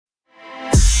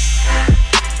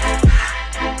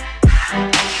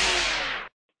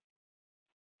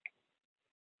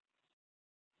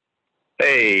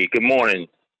Hey, good morning.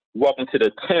 Welcome to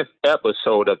the 10th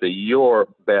episode of the Your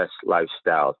Best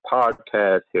Lifestyles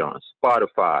podcast here on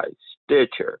Spotify,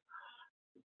 Stitcher,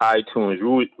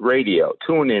 iTunes Radio,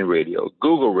 TuneIn Radio,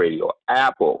 Google Radio,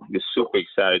 Apple. We're super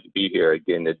excited to be here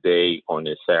again today on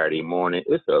this Saturday morning.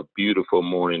 It's a beautiful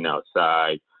morning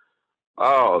outside.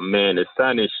 Oh man, the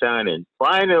sun is shining.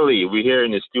 Finally, we're here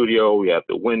in the studio. We have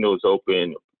the windows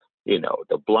open,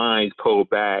 the blinds pulled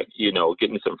back,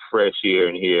 getting some fresh air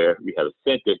in here. We have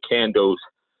scented candles,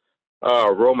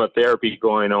 aromatherapy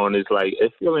going on. It's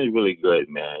feeling really good,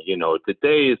 man.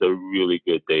 Today is a really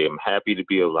good day. I'm happy to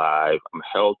be alive. I'm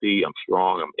healthy. I'm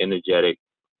strong. I'm energetic,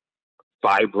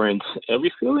 vibrant, and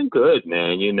we're feeling good,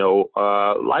 man.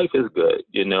 Life is good.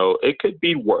 It could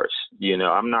be worse.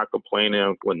 I'm not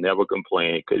complaining. We'll never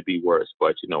complain. It could be worse,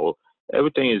 but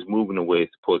everything is moving the way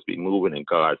it's supposed to be moving in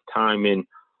God's timing.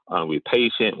 We're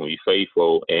patient, we're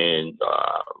faithful, and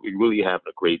we really having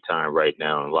a great time right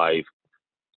now in life.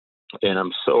 And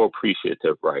I'm so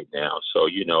appreciative right now. So,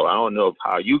 I don't know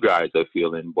how you guys are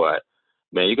feeling, but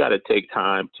man, you got to take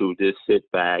time to just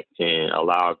sit back and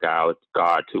allow God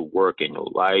to work in your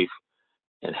life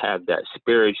and have that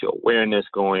spiritual awareness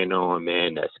going on,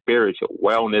 man, that spiritual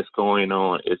wellness going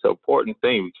on. It's an important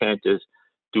thing. We can't just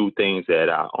do things at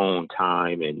our own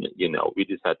time, and we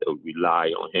just have to rely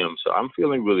on Him. So I'm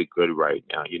feeling really good right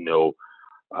now.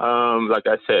 Like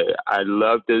I said, I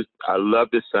love this. I love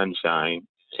the sunshine,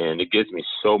 and it gives me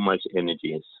so much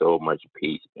energy and so much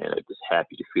peace, man. I'm just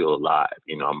happy to feel alive.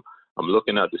 I'm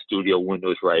looking out the studio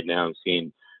windows right now and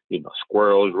seeing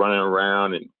squirrels running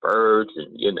around and birds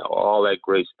and all that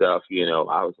great stuff.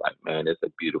 I was like, man, it's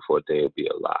a beautiful day to be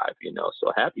alive.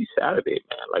 So happy Saturday,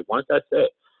 man. Like once I said.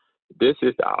 This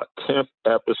is our 10th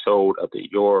episode of the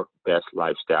Your Best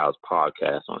Lifestyles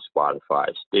podcast on Spotify,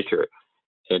 Stitcher,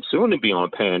 and soon to be on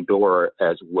Pandora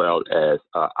as well as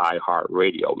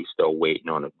iHeartRadio. We're still waiting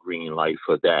on a green light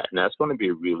for that. And that's going to be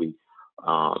a really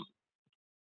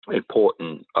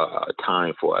important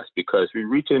time for us because we're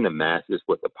reaching the masses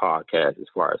with the podcast as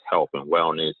far as health and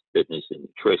wellness, fitness and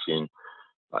nutrition,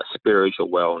 spiritual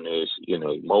wellness,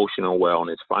 emotional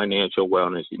wellness, financial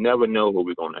wellness. You never know who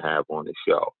we're going to have on the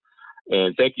show.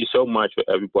 And thank you so much for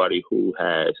everybody who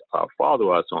has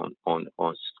followed us on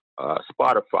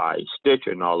Spotify,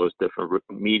 Stitcher, and all those different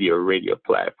media radio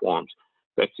platforms.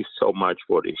 Thank you so much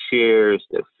for the shares,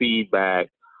 the feedback,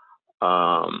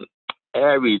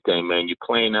 everything, man. You're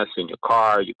playing us in your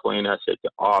car, you're playing us at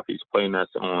your office, playing us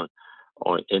on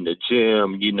in the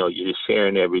gym. You're just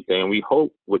sharing everything. We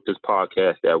hope with this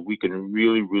podcast that we can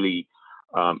really, really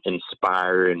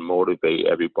inspire and motivate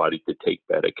everybody to take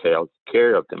better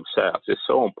care of themselves. It's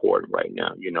so important right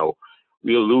now.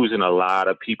 We're losing a lot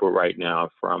of people right now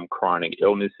from chronic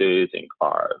illnesses and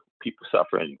people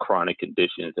suffering chronic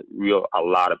conditions, a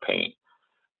lot of pain.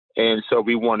 And so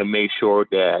we want to make sure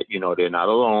that, they're not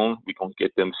alone. We're going to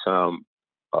get them some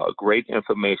great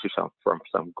information from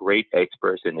some great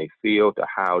experts in their field to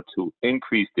how to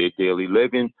increase their daily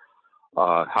living,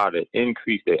 how to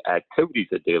increase their activities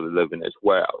of daily living as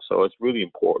well. So it's really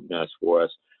important for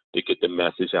us to get the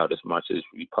message out as much as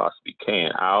we possibly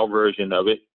can. Our version of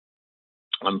it,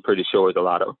 I'm pretty sure there's a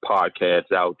lot of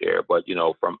podcasts out there, but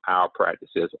from our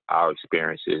practices, our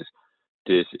experiences,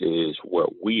 this is what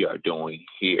we are doing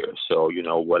here. So,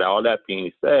 with all that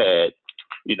being said,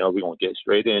 we're going to get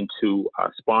straight into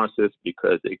our sponsors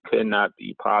because it could not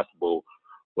be possible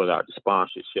without the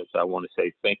sponsorships. I want to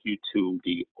say thank you to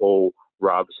the O.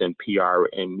 Robinson PR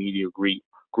and Media Group,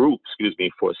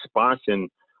 for sponsoring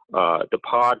the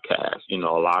podcast. A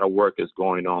lot of work is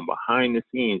going on behind the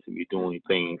scenes, and we're doing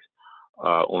things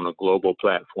on a global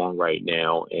platform right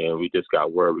now. And we just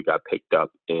got word we got picked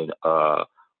up in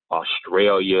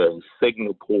Australia and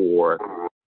Singapore,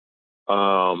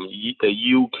 the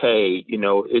UK.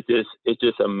 It's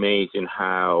just amazing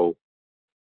how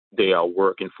they are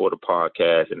working for the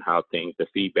podcast and how the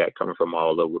feedback coming from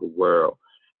all over the world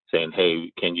saying, hey,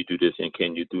 can you do this and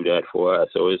can you do that for us?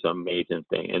 So it's an amazing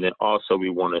thing. And then also we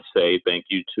want to say thank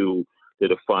you to the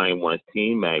Defiant Ones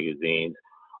Teen Magazines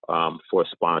for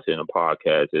sponsoring the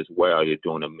podcast as well. You're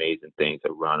doing amazing things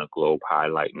around the globe,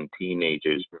 highlighting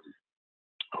teenagers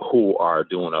who are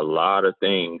doing a lot of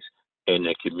things in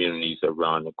the communities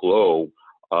around the globe,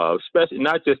 especially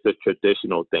not just the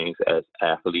traditional things as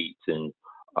athletes and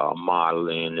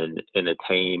modeling and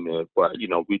entertainment, but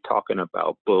we're talking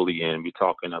about bullying, we're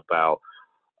talking about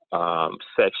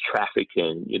sex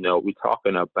trafficking, we're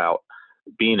talking about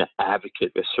being an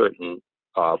advocate for certain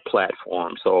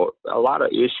platforms. So a lot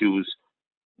of issues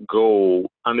go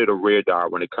under the radar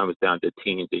when it comes down to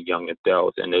teens and young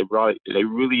adults, and they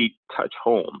really touch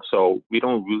home. So we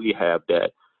don't really have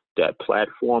that that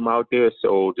platform out there.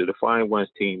 So the Defiant Ones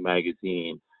Team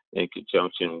magazine, in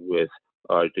conjunction with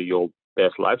the Your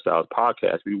Best Lifestyles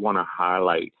podcast, we want to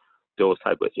highlight those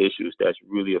type of issues that's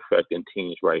really affecting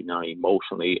teens right now,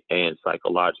 emotionally and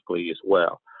psychologically as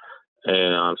well.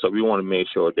 And so we want to make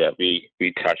sure that we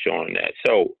touch on that.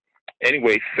 So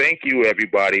anyway, thank you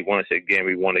everybody. Once again,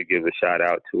 we want to give a shout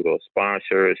out to those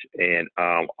sponsors, and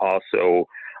also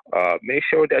make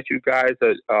sure that you guys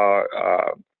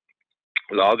are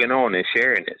logging on and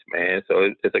sharing this, man.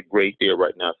 So it's a great deal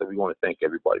right now. So we want to thank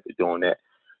everybody for doing that.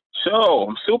 So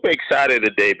I'm super excited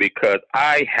today because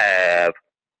I have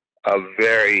a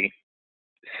very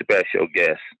special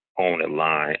guest on the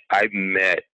line. I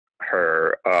met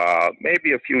her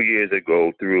maybe a few years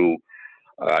ago through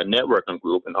a networking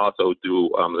group, and also through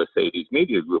Mercedes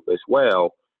Media Group as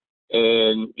well.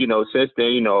 And, since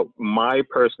then, my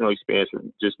personal experience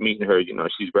with just meeting her,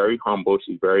 she's very humble,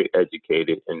 she's very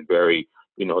educated, and very,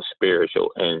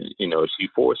 spiritual. And, she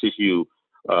forces you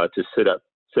to sit up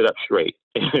straight,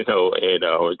 and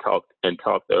talk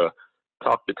the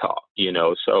talk,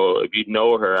 So if you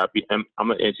know her, I'm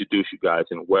going to introduce you guys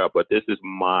in well, but this is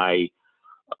my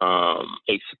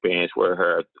experience with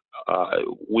her.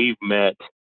 We've met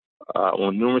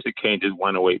on numerous occasions,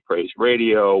 108 Praise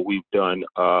Radio. We've done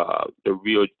the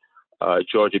Real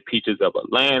Georgia Peaches of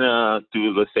Atlanta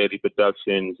through Mercedes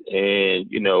Productions, and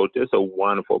just a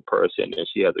wonderful person, and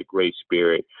she has a great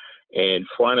spirit. And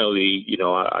finally,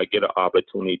 I get an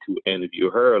opportunity to interview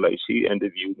her. Like, she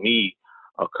interviewed me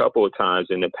a couple of times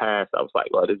in the past. I was like,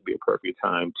 well, this would be a perfect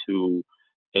time to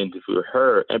interview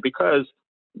her. And because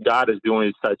God is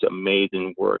doing such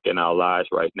amazing work in our lives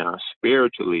right now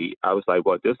spiritually, I was like,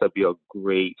 well, this would be a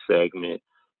great segment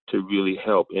to really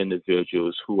help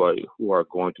individuals who are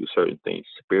going through certain things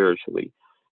spiritually.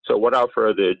 So without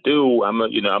further ado, I'm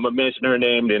gonna mention her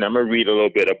name, then I'm gonna read a little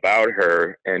bit about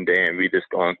her, and then we just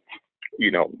gonna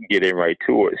get in right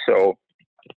to it. So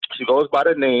she goes by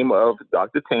the name of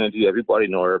Dr. Tangi. Everybody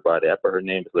know her by that, but her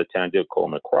name is Latanja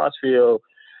Coleman Crossfield.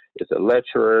 Is a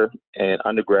lecturer and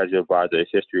undergraduate advisor at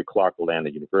History of Clark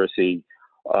Atlanta University.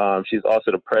 She's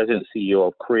also the president and CEO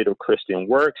of Creative Christian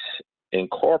Works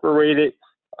Incorporated,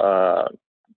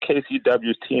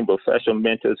 KCW's team of professional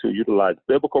mentors who utilize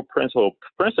biblical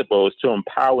principles to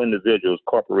empower individuals,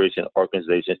 corporations,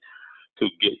 organizations to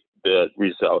get the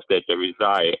results that they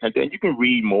desire. And then you can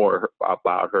read more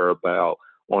about her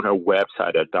on her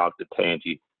website at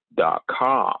drtangi.com.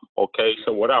 Okay,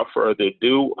 so without further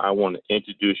ado, I want to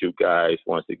introduce you guys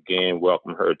once again.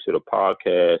 Welcome her to the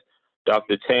podcast.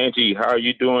 Dr. Tangi, how are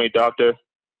you doing, doctor?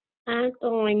 I'm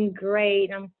doing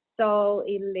great. I'm so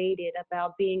elated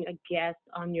about being a guest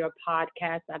on your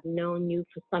podcast. I've known you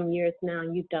for some years now,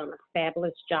 and you've done a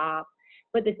fabulous job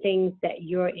with the things that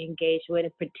you're engaged with,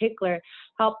 in particular,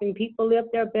 helping people live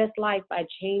their best life by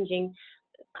changing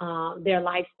their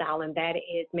lifestyle, and that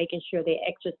is making sure they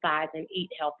exercise and eat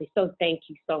healthy. So thank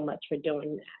you so much for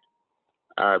doing that.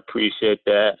 I appreciate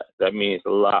that. That means a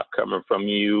lot coming from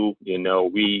you.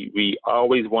 We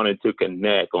always wanted to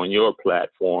connect on your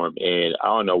platform, and I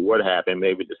don't know what happened.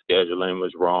 Maybe the scheduling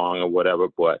was wrong or whatever,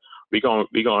 but we're gonna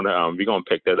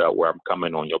pick that up where I'm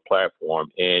coming on your platform.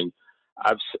 And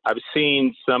I've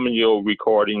seen some of your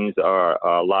recordings or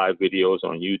live videos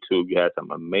on YouTube. You had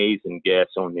some amazing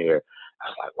guests on there. I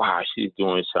was like, wow, she's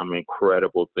doing some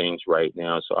incredible things right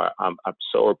now. So I'm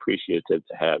so appreciative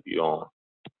to have you on.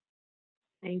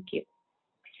 Thank you.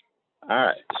 All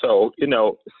right. So,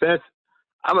 since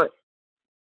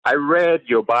I read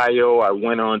your bio, I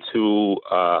went on to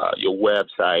your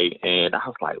website, and I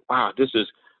was like, wow, this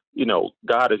is,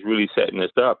 God is really setting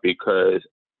this up, because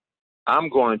I'm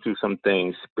going through some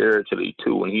things spiritually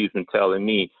too. And he's been telling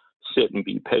me, sit and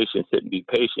be patient, sit and be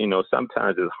patient.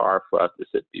 Sometimes it's hard for us to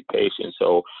sit and be patient.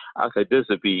 So I said, this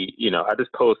would be, I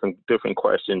just posed some different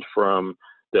questions from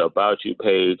the About You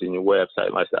page and your website.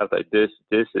 And I was like, this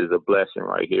is a blessing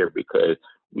right here, because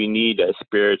we need that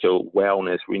spiritual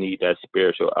wellness. We need that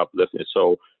spiritual uplifting.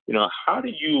 So, how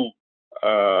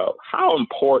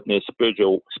important is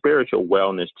spiritual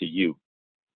wellness to you?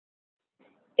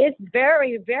 It's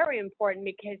very, very important,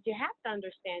 because you have to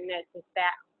understand is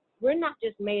that we're not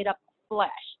just made up of flesh,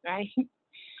 right?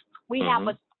 We have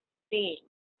a being.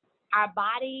 Our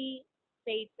body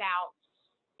fades out.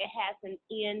 It has an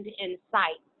end in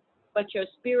sight, but your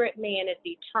spirit man is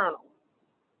eternal.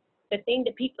 The thing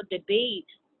that people debate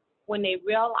when they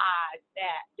realize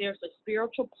that there's a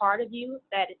spiritual part of you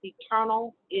that is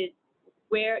eternal is,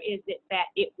 where is it that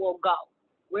it will go?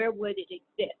 Where would it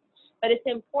exist? But it's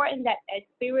important that a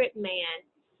spirit man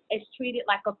is treated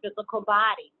like a physical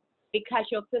body, because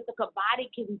your physical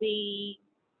body can be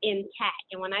intact.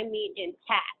 And when I mean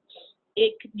intact,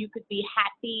 you could be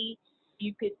happy,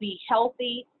 you could be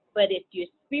healthy, but if you're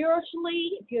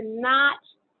not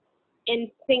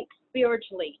in sync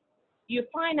spiritually, you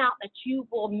find out that you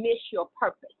will miss your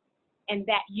purpose and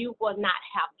that you will not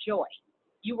have joy.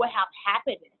 You will have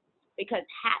happiness because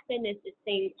happiness is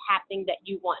things happening that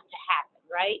you want to happen,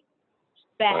 right?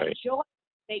 That Right. joy,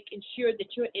 making sure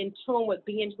that you're in tune with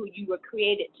being who you were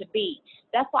created to be.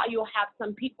 That's why you'll have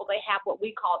some people, they have what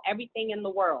we call everything in the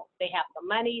world. They have the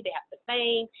money, they have the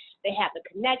fame, they have the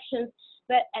connections.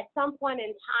 But at some point in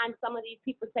time, some of these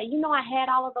people say, I had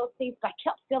all of those things, but I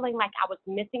kept feeling like I was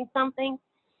missing something.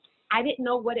 I didn't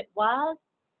know what it was.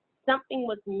 Something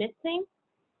was missing.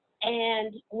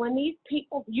 And when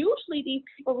usually these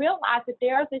people realize that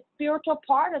there's a spiritual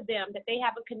part of them that they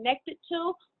haven't connected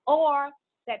to, or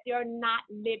that they're not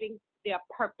living their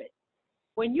purpose.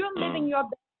 When you're living your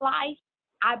best life,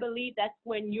 I believe that's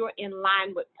when you're in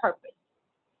line with purpose.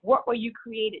 What were you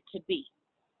created to be?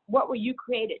 What were you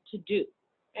created to do,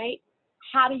 right?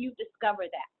 How do you discover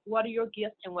that? What are your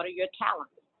gifts and what are your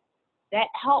talents? That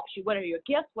helps you. What are your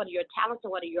gifts? What are your talents?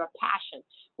 And what are your passions?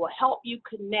 Will help you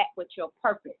connect with your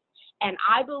purpose. And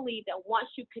I believe that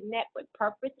once you connect with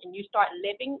purpose and you start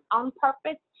living on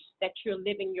purpose, that you're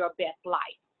living your best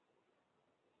life.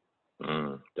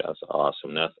 That's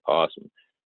awesome. That's awesome.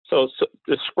 So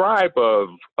describe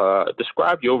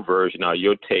your version or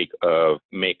your take of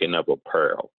making up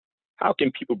apparel. How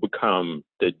can people become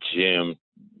the gem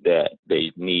that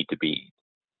they need to be?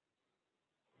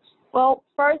 Well,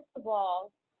 first of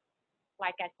all,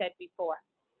 like I said before,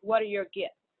 what are your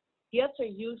gifts? Gifts are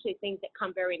usually things that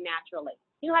come very naturally.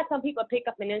 You know how some people pick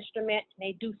up an instrument and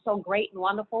they do so great and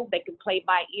wonderful, they can play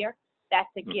by ear? That's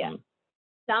a gift.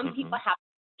 Some people have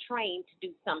trained to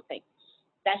do something.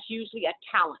 That's usually a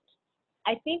talent.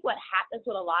 I think what happens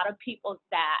with a lot of people is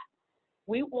that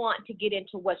we want to get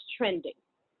into what's trending.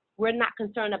 We're not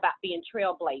concerned about being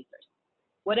trailblazers.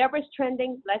 Whatever's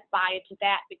trending, let's buy into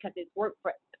that because it's worked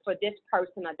for this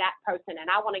person or that person, and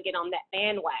I want to get on that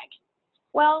bandwagon.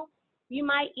 Well, you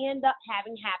might end up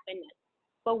having happiness,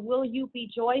 but will you be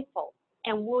joyful?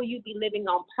 And will you be living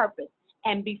on purpose?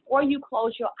 And before you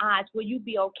close your eyes, will you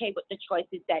be okay with the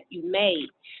choices that you made?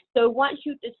 So once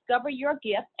you discover your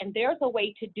gift, and there's a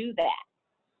way to do that,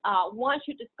 once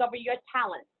you discover your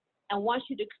talent, and once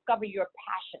you discover your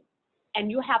passion, and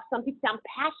you have some people say, I'm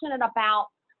passionate about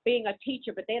being a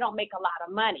teacher, but they don't make a lot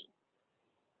of money.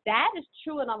 That is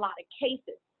true in a lot of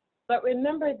cases. But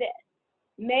remember this,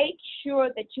 make sure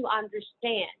that you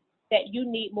understand that you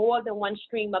need more than one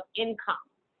stream of income.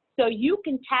 So you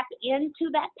can tap into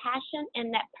that passion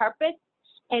and that purpose,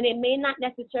 and it may not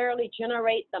necessarily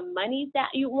generate the money that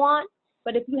you want,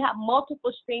 but if you have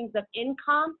multiple streams of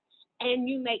income and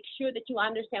you make sure that you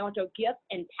understand what your gifts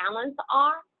and talents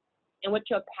are and what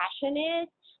your passion is,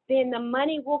 then the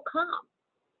money will come.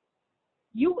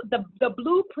 The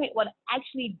blueprint will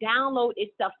actually download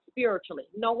itself spiritually.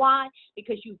 You know why?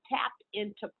 Because you tapped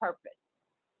into purpose.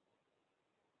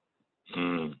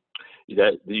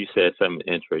 You said something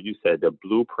interesting. You said the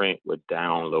blueprint would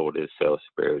download itself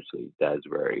spiritually. That's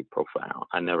very profound.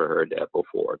 I never heard that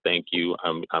before. Thank you.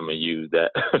 I'm gonna use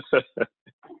that.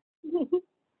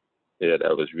 Yeah,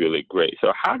 that was really great.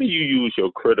 So how do you use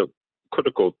your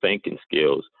critical thinking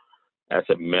skills as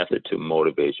a method to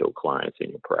motivate your clients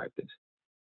in your practice?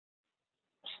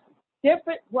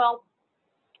 Well,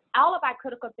 all of our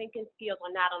critical thinking skills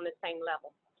are not on the same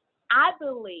level. I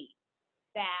believe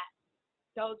that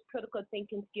those critical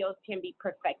thinking skills can be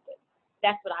perfected.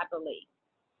 That's what I believe.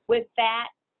 With that,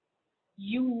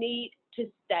 you need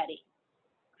to study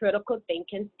critical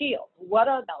thinking skills. What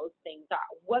are those things?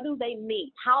 What do they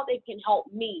mean? How they can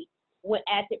help me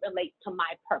as it relates to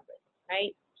my purpose,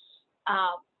 right?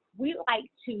 We like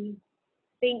to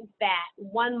think that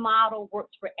one model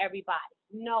works for everybody.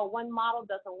 No, one model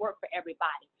doesn't work for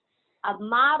everybody. A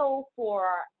model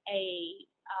for a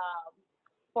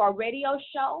radio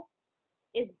show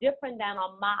is different than a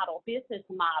business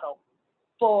model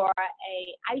for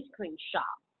a ice cream shop,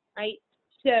 right?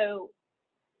 So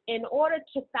in order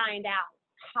to find out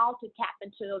how to tap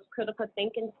into those critical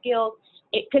thinking skills,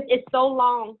 because it's so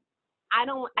long,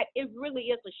 it really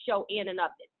is a show in and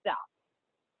of itself.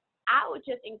 I would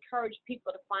just encourage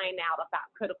people to find out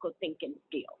about critical thinking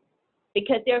skills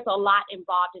because there's a lot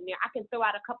involved in there. I can throw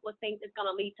out a couple of things that's going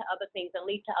to lead to other things and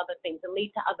lead to other things and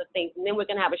lead to other things, and then we're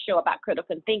going to have a show about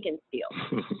critical thinking skills.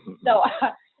 So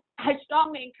I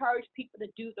strongly encourage people to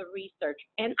do the research,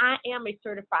 and I am a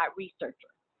certified researcher.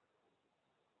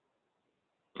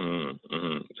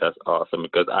 That's awesome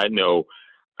because I know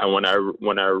And when I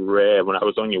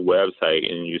was on your website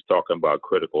and you was talking about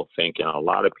critical thinking, a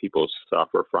lot of people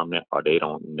suffer from it, or they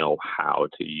don't know how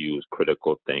to use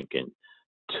critical thinking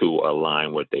to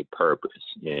align with their purpose.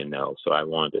 So I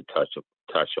wanted to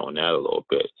touch on that a little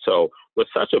bit. So with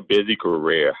such a busy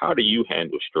career, how do you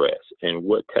handle stress, and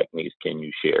what techniques can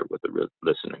you share with the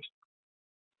listeners?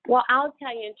 Well, I'll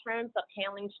tell you, in terms of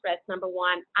handling stress, number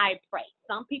one, I pray.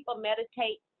 Some people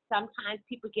meditate. Sometimes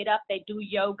people get up, they do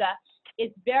yoga.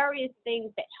 It's various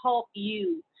things that help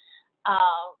you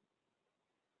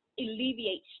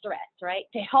alleviate stress, right?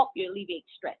 To help you alleviate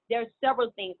stress. There are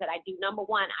several things that I do. Number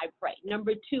one, I pray.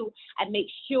 Number two, I make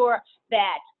sure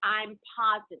that I'm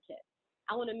positive.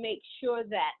 I want to make sure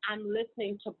that I'm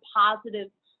listening to positive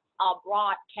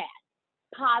broadcasts,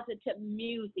 positive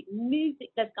music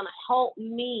that's going to help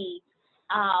me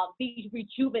be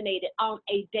rejuvenated on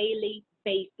a daily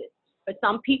basis. For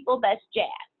some people, that's jazz.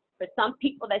 For some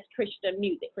people, that's Christian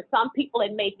music. For some people,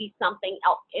 it may be something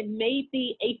else. It may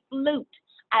be a flute.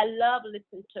 I love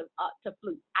listening to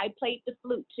flute. I played the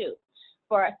flute too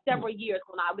for several years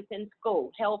when I was in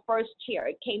school. Held first chair.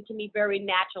 It came to me very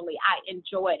naturally. I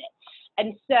enjoyed it.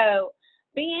 And so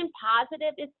being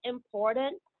positive is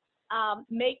important.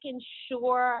 Making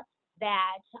sure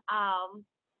that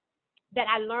that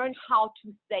I learn how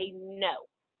to say no.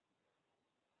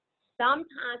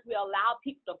 Sometimes we allow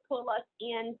people to pull us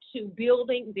into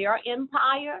building their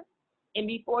empire, and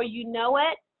before you know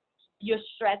it, you're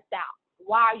stressed out.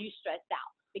 Why are you stressed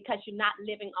out? Because you're not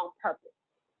living on purpose.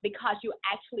 Because you're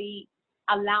actually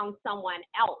allowing someone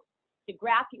else to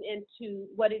grab you into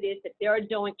what it is that they're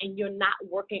doing, and you're not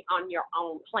working on your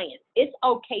own plan. It's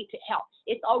okay to help.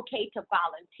 It's okay to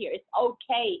volunteer. It's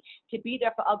okay to be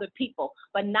there for other people,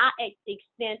 but not at the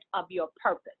extent of your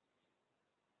purpose.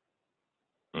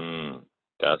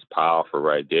 That's powerful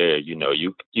right there.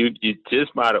 You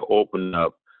just might have opened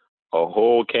up a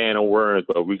whole can of worms,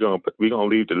 but we're gonna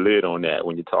leave the lid on that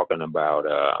when you're talking about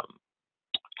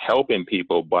helping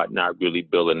people, but not really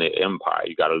building an empire.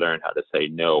 You got to learn how to say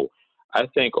no. I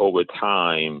think over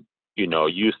time,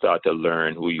 you start to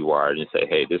learn who you are and say,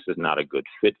 hey, this is not a good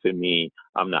fit for me.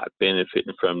 I'm not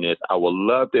benefiting from this. I would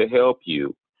love to help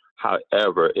you.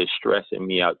 However, it's stressing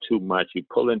me out too much. You're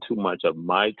pulling too much of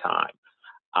my time.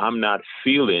 I'm not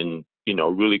feeling,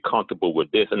 really comfortable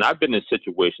with this. And I've been in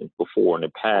situations before in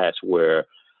the past where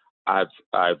I've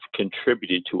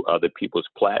contributed to other people's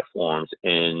platforms,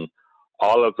 and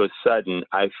all of a sudden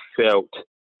I felt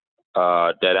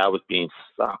that I was being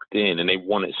sucked in, and they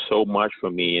wanted so much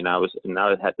from me, and I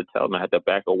had to tell them I had to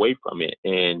back away from it,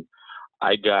 and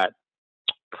I got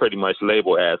pretty much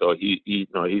labeled as, oh, he's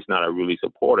not a really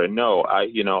supporter. No, I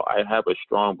have a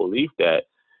strong belief that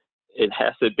it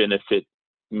has to benefit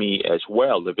me as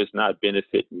well. If it's not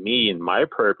benefit me and my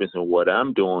purpose and what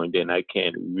I'm doing, then I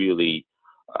can't really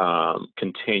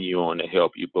continue on to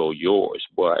help you build yours.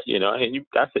 But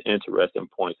that's an interesting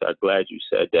point. So I'm glad you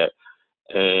said that.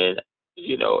 And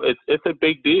it's a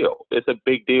big deal. It's a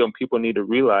big deal, and people need to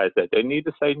realize that they need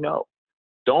to say no.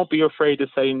 Don't be afraid to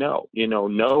say no.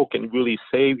 No can really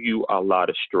save you a lot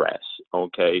of stress.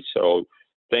 Okay, so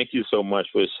thank you so much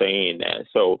for saying that.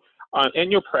 So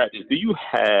in your practice, do you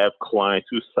have clients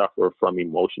who suffer from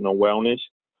emotional wellness?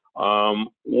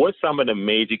 What's some of the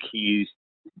major keys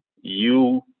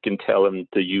you can tell them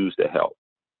to use to help?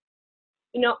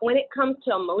 When it comes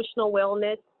to emotional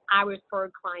wellness, I refer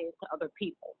clients to other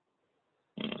people.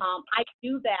 I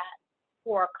do that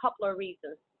for a couple of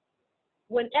reasons.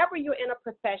 Whenever you're in a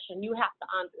profession, you have to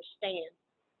understand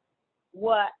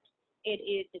what it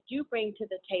is that you bring to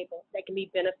the table that can be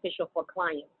beneficial for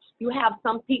clients. You have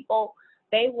some people,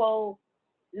 they will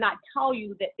not tell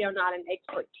you that they're not an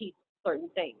expertise in certain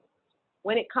things.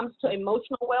 When it comes to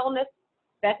emotional wellness,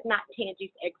 that's not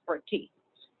Tangie's expertise.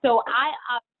 So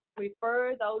I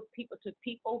refer those people to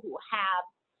people who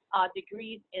have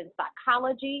degrees in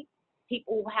psychology,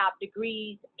 people who have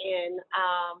degrees in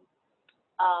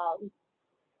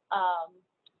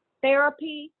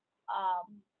therapy,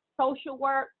 social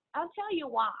work. I'll tell you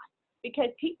why. Because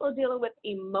people dealing with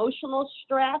emotional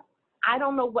stress, I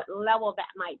don't know what level that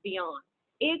might be on.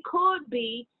 It could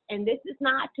be, and this is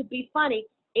not to be funny,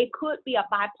 it could be a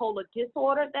bipolar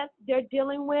disorder that they're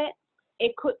dealing with.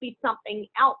 It could be something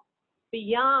else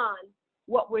beyond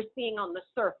what we're seeing on the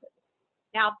surface.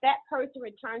 Now, if that person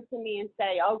returns to me and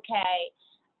say, okay,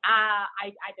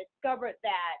 I discovered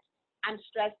that I'm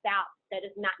stressed out, that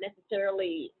is not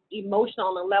necessarily emotional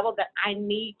on the level that I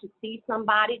need to see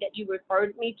somebody that you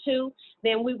referred me to,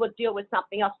 then we will deal with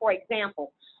something else. For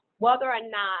example, whether or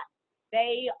not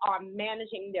they are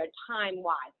managing their time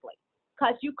wisely.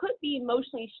 Because you could be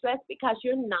emotionally stressed because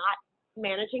you're not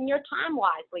managing your time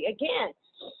wisely. Again,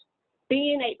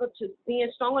 being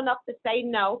strong enough to say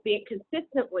no, being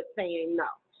consistent with saying no,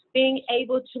 being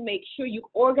able to make sure you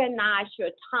organize your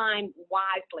time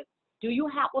wisely. Do you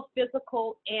have a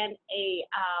physical and a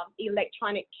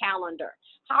electronic calendar?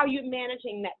 How are you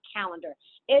managing that calendar?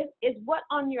 Is what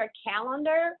on your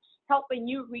calendar helping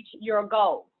you reach your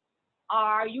goals?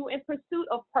 Are you in pursuit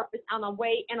of purpose in a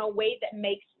way that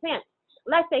makes sense?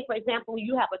 Let's say, for example,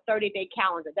 you have a 30-day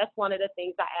calendar. That's one of the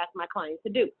things I ask my clients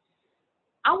to do.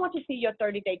 I want to see your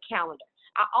 30-day calendar.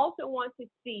 I also want to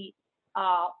see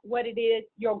what it is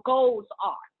your goals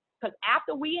are. Because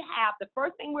after we have, the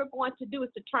first thing we're going to do is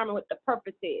determine what the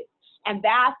purpose is. And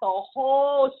that's a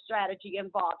whole strategy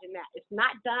involved in that. It's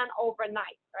not done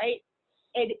overnight, right?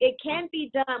 It can be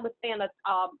done within a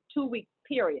 2-week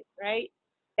period, right?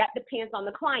 That depends on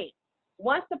the client.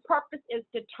 Once the purpose is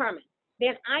determined,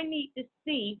 then I need to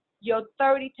see your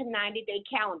 30 to 90-day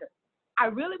calendar. I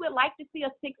really would like to see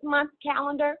a 6-month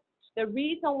calendar. The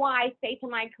reason why I say to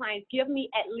my clients, give me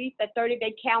at least a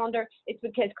 30-day calendar is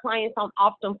because clients don't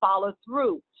often follow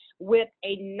through with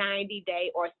a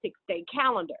 90-day or 6-day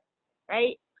calendar,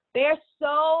 right? They're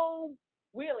so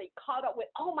really caught up with,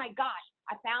 oh my gosh,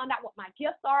 I found out what my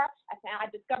gifts are. I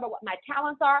discovered what my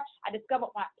talents are. I discovered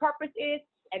what my purpose is.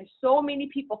 And so many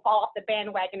people fall off the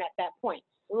bandwagon at that point.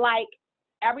 Like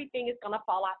everything is going to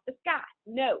fall out the sky.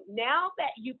 No, now that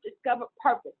you've discovered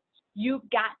purpose, you've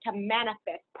got to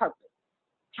manifest purpose.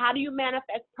 How do you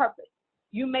manifest purpose?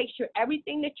 You make sure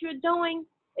everything that you're doing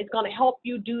is going to help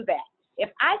you do that. If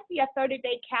I see a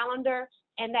 30-day calendar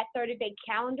and that 30-day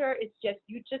calendar is just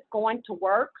you just going to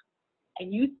work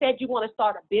and you said you want to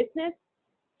start a business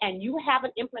and you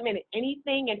haven't implemented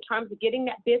anything in terms of getting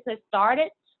that business started,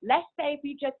 let's say if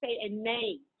you just say a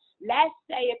name, let's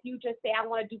say if you just say I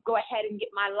want to go ahead and get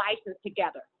my license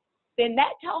together, then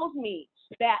that tells me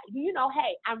that, you know,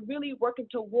 hey, I'm really working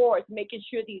towards making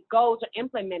sure these goals are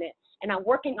implemented and I'm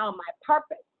working on my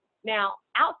purpose. Now,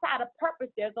 outside of purpose,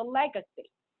 there's a legacy.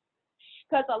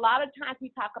 Because a lot of times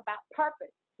we talk about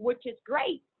purpose, which is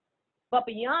great. But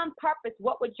beyond purpose,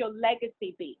 what would your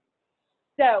legacy be?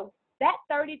 So that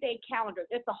 30-day calendar,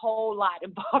 there's a whole lot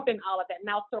involved in all of that. And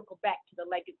I'll circle back to the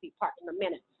legacy part in a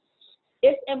minute.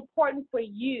 It's important for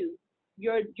you,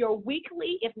 your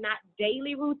weekly, if not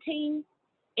daily routine,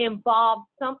 involve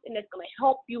something that's going to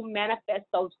help you manifest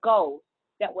those goals,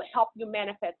 that will help you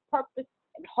manifest purpose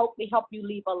and hopefully help you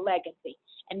leave a legacy.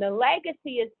 And the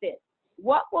legacy is this.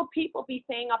 What will people be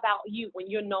saying about you when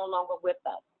you're no longer with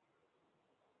us?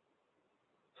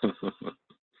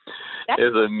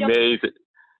 It's amazing.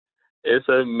 It's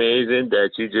amazing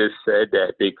that you just said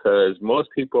that, because most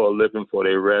people are living for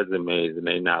their resumes and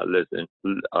they're not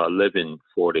living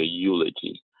for their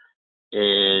eulogy.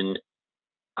 And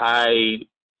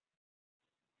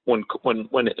when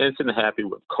the incident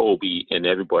happened with Kobe and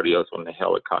everybody else on the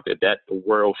helicopter, that the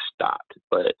world stopped.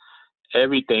 But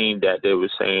everything that they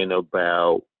were saying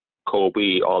about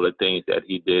Kobe, all the things that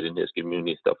he did in his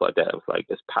community, stuff like that, was like,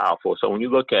 it's powerful. So when you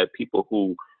look at people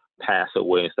who pass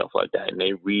away and stuff like that, and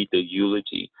they read the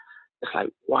eulogy, it's like,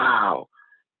 wow,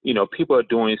 you know, people are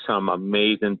doing some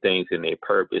amazing things in their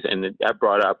purpose. And that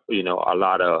brought up, you know, a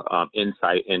lot of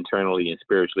insight internally and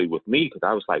spiritually with me, because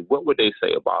I was like, what would they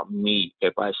say about me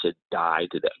if I should die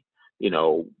today? You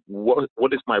know, what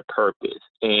is my purpose?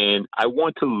 And I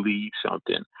want to leave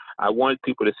something. I want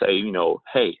people to say, you know,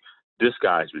 hey, this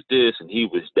guy was this and he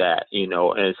was that, you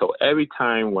know. And so every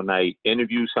time when I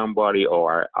interview somebody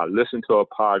or I listen to a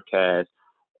podcast,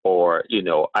 or, you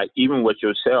know, even with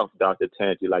yourself, Dr.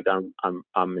 Tanji, like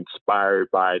I'm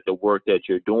inspired by the work that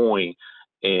you're doing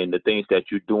and the things that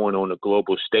you're doing on a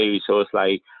global stage. So it's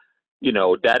like, you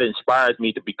know, that inspires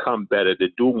me to become better, to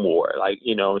do more. Like,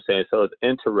 you know what I'm saying? So it's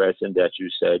interesting that you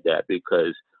said that,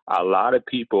 because a lot of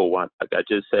people like I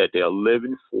just said, they're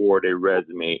living for their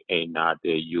resume and not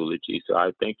their eulogy. So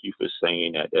I thank you for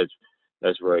saying that.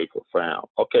 That's very profound.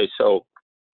 Okay, so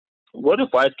what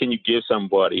advice can you give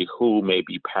somebody who may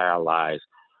be paralyzed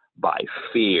by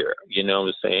fear? You know what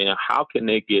I'm saying? How can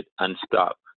they get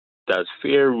unstuck? Does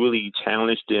fear really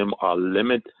challenge them or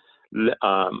limit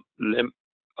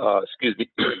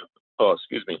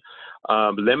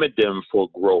them for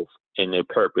growth in their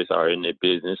purpose or in their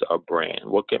business or brand?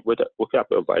 What type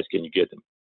of advice can you give them?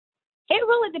 It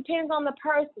really depends on the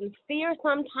person. Fear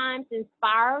sometimes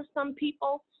inspires some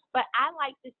people, but I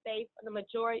like to say for the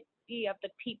majority of the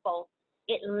people,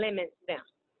 it limits them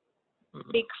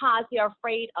because they're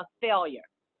afraid of failure.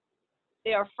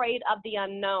 They're afraid of the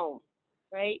unknown,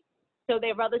 right? So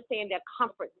they rather stay in their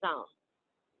comfort zone.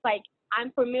 Like,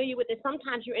 I'm familiar with it.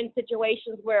 Sometimes you're in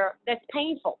situations where that's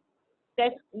painful,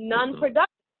 that's non-productive.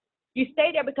 You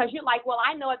stay there because you're like, well,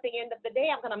 I know at the end of the day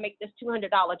I'm going to make this $200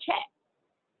 check.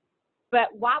 But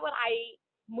why would I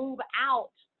move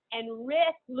out and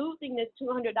risk losing this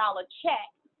 $200 check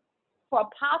for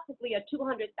possibly a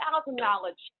 $200,000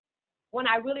 check when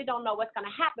I really don't know what's going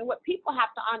to happen? What people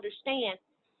have to understand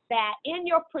that in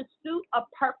your pursuit of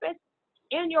purpose,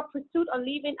 in your pursuit of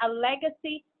leaving a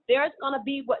legacy, there's going to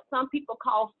be what some people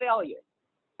call failures.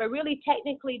 But really,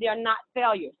 technically, they're not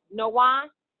failures. You know why?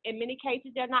 In many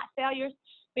cases, they're not failures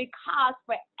because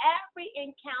for every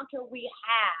encounter we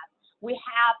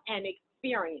have an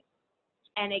experience.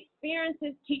 And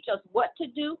experiences teach us what to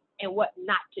do and what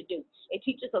not to do. It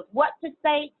teaches us what to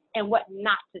say and what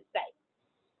not to say.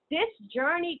 This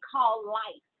journey called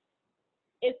life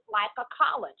is like a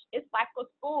college. It's like a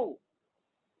school.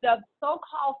 The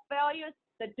so-called failures,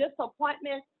 the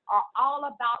disappointments are all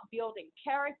about building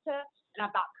character and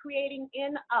about creating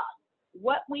in us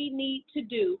what we need to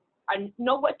do, or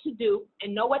know what to do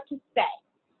and know what to say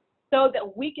so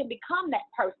that we can become that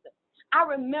person. I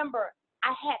remember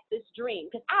I had this dream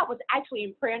because I was actually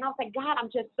in prayer and I was like, God,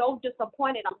 I'm just so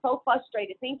disappointed. I'm so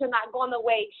frustrated. Things are not going the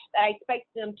way that I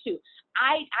expected them to.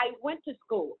 I went to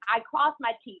school. I crossed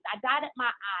my teeth. I dotted my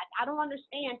I's. I don't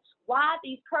understand why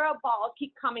these curveballs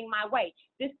keep coming my way.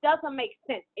 This doesn't make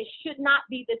sense. It should not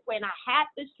be this way. And I had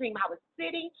this dream. I was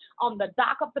sitting on the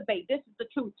dock of the bay. This is the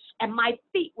truth. And my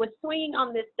feet were swinging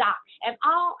on this dock. And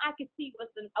all I could see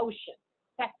was an ocean.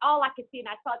 That's all I could see. And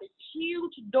I saw this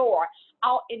huge door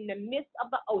out in the midst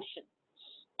of the ocean.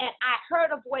 And I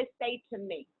heard a voice say to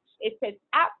me, it says,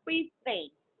 everything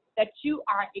that you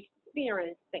are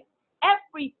experiencing,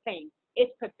 everything is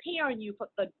preparing you for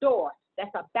the door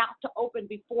that's about to open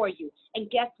before you. And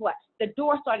guess what? The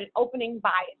door started opening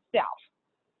by itself.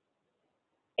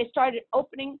 It started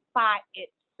opening by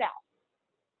itself.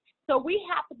 So we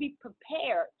have to be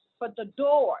prepared for the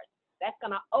doors that's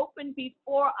going to open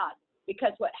before us.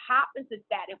 Because what happens is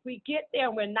that if we get there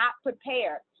and we're not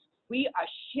prepared, we are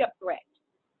shipwrecked.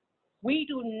 We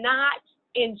do not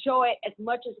enjoy it as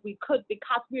much as we could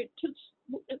because we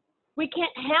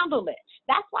can't handle it.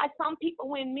 That's why some people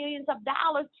win millions of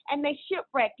dollars and they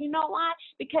shipwreck. You know why?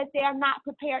 Because they are not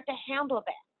prepared to handle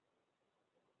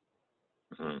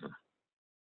that.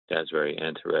 That's very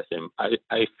interesting.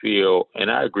 I feel,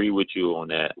 and I agree with you on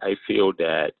that, I feel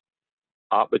that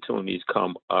opportunities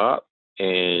come up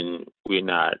and we're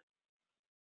not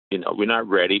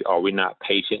ready or we're not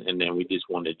patient, and then we just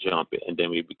want to jump it, and then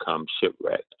we become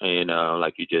shipwrecked. And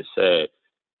like you just said,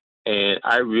 and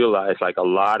I realize like a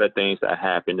lot of things that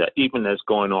happen that even that's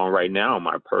going on right now in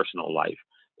my personal life,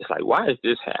 it's like, why is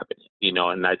this happening?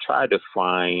 And I try to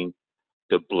find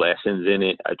the blessings in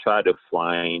it. I try to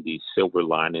find these silver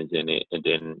linings in it, and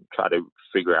then try to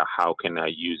figure out how can I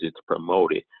use it to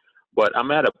promote it. But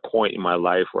I'm at a point in my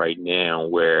life right now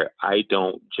where I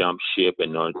don't jump ship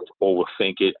and don't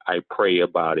overthink it. I pray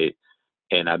about it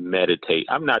and I meditate.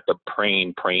 I'm not the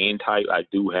praying type. I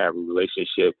do have a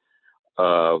relationship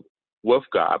with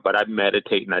God, but I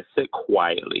meditate and I sit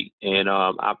quietly, and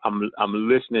I'm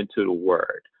listening to the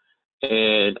Word,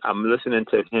 and I'm listening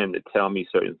to Him to tell me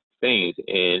certain things.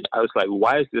 And I was like,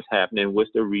 why is this happening?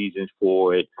 What's the reasons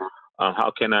for it?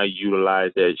 How can I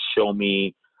utilize that? Show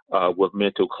me. With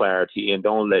mental clarity, and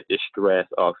don't let the stress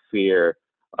or fear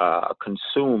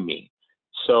consume me.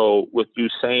 So with you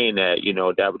saying that,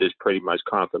 that was just pretty much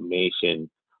confirmation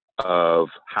of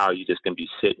how you just can be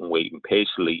sitting, waiting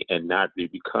patiently and not to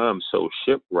become so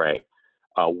shipwrecked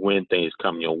when things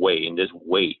come your way, and just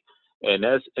wait. And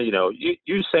that's,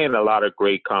 you're saying a lot of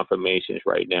great confirmations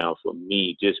right now for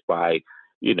me just by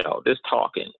just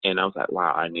talking. And I was like,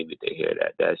 wow, I needed to hear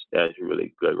that. That's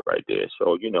really good right there.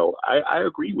 So, I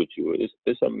agree with you.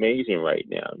 It's amazing right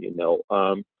now.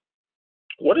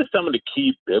 What are some of the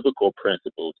key biblical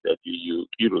principles that you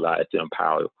utilize to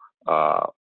empower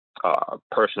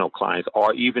personal clients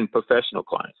or even professional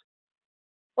clients?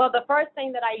 Well, the first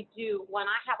thing that I do when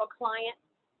I have a client,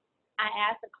 I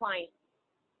ask the client,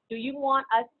 do you want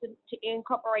us to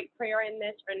incorporate prayer in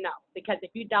this or no? Because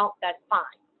if you don't, that's fine.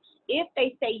 If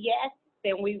they say yes,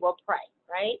 then we will pray,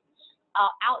 right?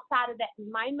 Outside of that,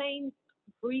 my main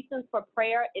reason for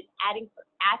prayer is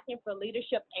asking for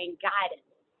leadership and guidance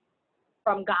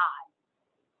from God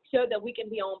so that we can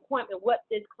be on point with what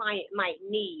this client might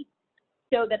need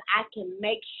so that I can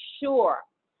make sure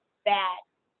that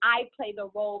I play the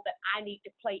role that I need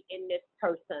to play in this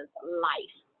person's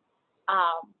life.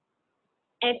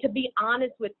 And to be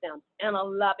honest with them in a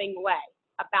loving way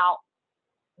about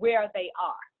where they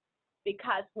are.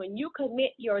 Because when you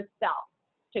commit yourself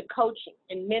to coaching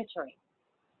and mentoring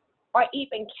or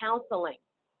even counseling,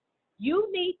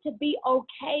 you need to be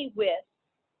okay with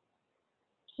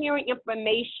hearing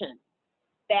information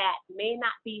that may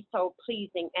not be so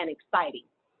pleasing and exciting.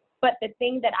 But the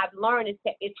thing that I've learned is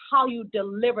that it's how you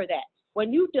deliver that.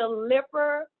 When you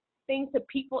deliver things to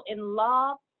people in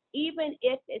love, even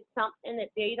if it's something that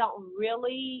they don't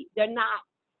really, they're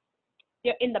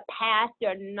in the past,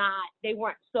 they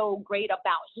weren't so great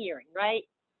about hearing, right?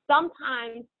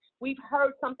 Sometimes we've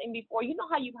heard something before. You know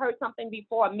how you've heard something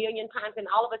before a million times and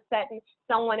all of a sudden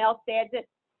someone else says it?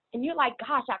 And you're like,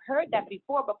 gosh, I've heard that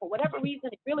before, but for whatever reason,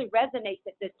 it really resonates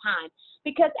at this time.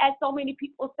 Because as so many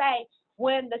people say,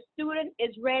 when the student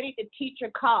is ready, the teacher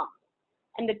comes.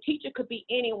 And the teacher could be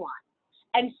anyone.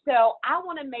 And so I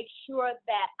want to make sure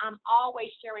that I'm always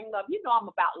sharing love. You know I'm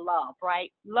about love, right?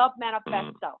 Love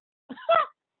manifesto.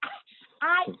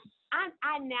 I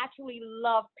naturally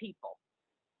love people.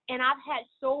 And I've had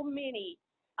so many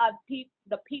of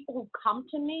the people who come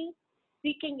to me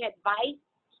seeking advice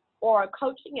or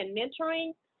coaching and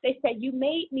mentoring, they say, you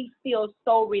made me feel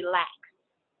so relaxed.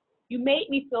 You made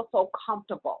me feel so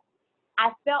comfortable.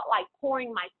 I felt like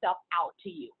pouring myself out to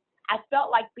you. I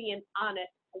felt like being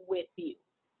honest with you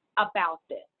about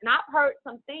this. And I've heard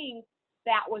some things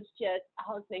that was just,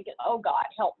 I was thinking, oh God,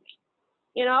 help me.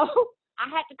 You know, I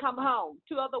had to come home.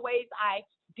 2 other ways I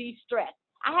de-stress.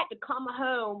 I had to come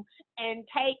home and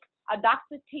take a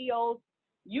Dr. Teal's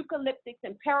eucalyptus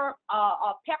and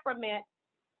peppermint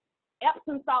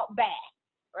Epsom salt bath,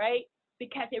 right?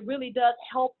 Because it really does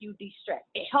help you de-stress.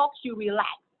 It helps you relax.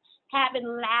 Having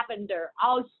lavender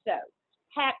also.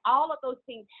 Have all of those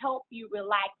things help you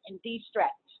relax and de-stress.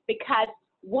 Because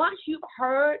once you've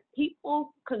heard people's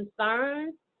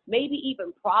concerns, maybe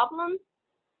even problems,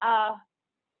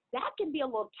 that can be a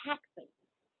little taxing.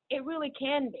 It really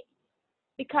can be.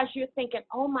 Because you're thinking,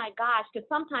 oh my gosh, because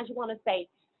sometimes you want to say,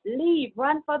 leave,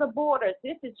 run for the borders.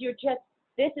 This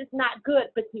is not good.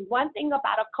 But see, one thing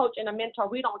about a coach and a mentor,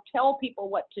 we don't tell people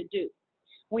what to do.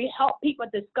 We help people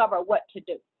discover what to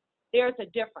do. There's a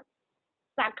difference.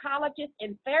 Psychologists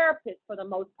and therapists, for the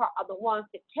most part, are the ones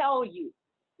that tell you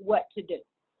what to do,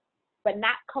 but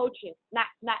not coaching, not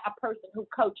a person who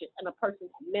coaches and a person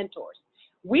who mentors.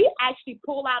 We actually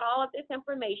pull out all of this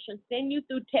information, send you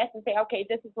through tests and say, okay,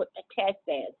 this is what the test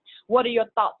says. What are your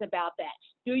thoughts about that?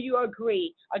 Do you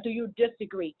agree or do you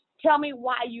disagree? Tell me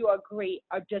why you agree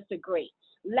or disagree.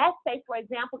 Let's say, for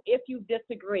example, if you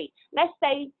disagree, let's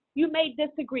say you may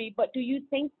disagree, but do you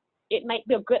think it might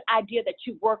be a good idea that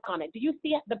you work on it? Do you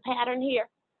see the pattern here?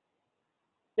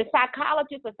 The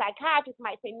psychologist or psychiatrist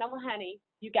might say, no, honey,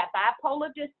 you got bipolar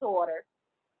disorder,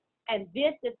 and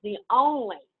this is the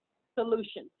only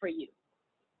solution for you.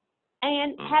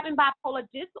 And having bipolar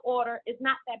disorder is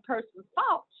not that person's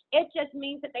fault. It just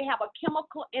means that they have a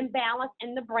chemical imbalance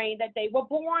in the brain that they were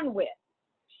born with.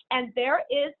 And there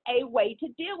is a way to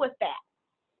deal with that,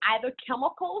 either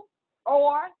chemicals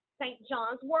or St.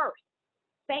 John's wort.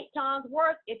 St. John's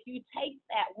wort, if you take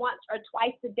that once or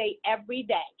twice a day, every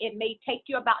day, it may take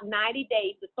you about 90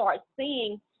 days to start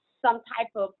seeing some type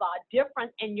of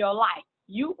difference in your life.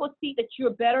 You will see that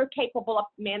you're better capable of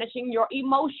managing your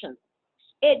emotions.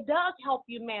 It does help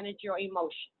you manage your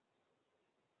emotions.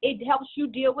 It helps you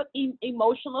deal with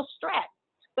emotional stress,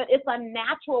 but it's a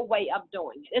natural way of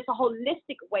doing it. It's a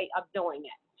holistic way of doing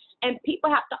it. And people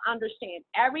have to understand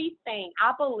everything,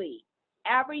 I believe,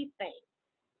 everything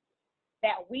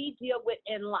that we deal with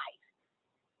in life,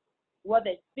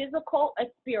 whether it's physical or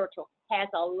spiritual, has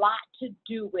a lot to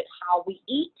do with how we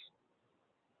eat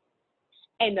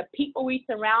and the people we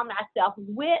surround ourselves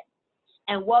with,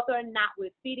 and whether or not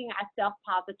we're feeding ourselves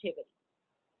positivity.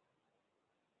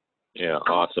 Yeah,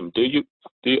 awesome. Do you?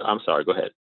 I'm sorry. Go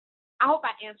ahead. I hope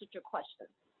I answered your question.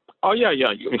 Oh yeah.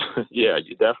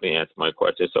 You definitely answered my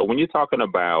question. So when you're talking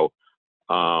about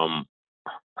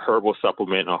herbal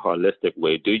supplement or holistic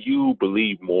way, do you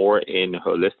believe more in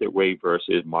holistic way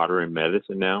versus modern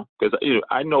medicine now? Because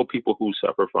I know people who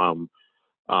suffer from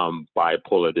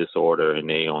bipolar disorder, and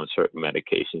they on certain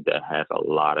medications that has a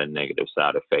lot of negative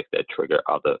side effects that trigger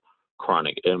other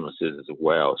chronic illnesses as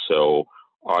well. So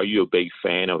are you a big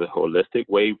fan of the holistic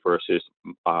way versus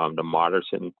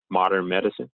the modern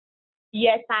medicine?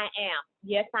 Yes, I am.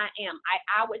 Yes, I am.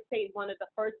 I would say one of the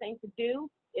first things to do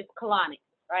is colonics,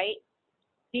 right?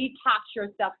 Detox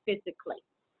yourself physically.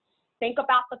 Think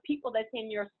about the people that's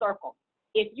in your circle.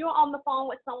 If you're on the phone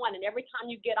with someone and every time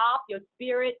you get off, your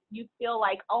spirit, you feel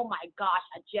like, oh my gosh,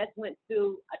 I just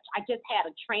had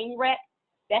a train wreck.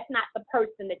 That's not the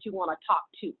person that you want to talk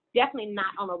to. Definitely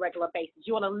not on a regular basis.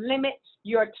 You want to limit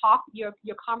your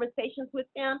conversations with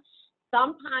them.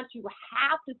 Sometimes you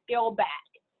have to scale back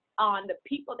on the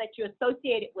people that you're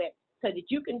associated with so that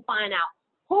you can find out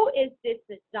who is this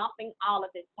that's dumping all of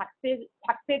this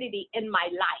toxicity in my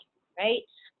life, right?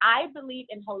 I believe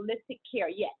in holistic care,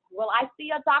 yes. Will I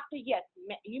see a doctor? Yes.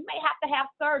 You may have to have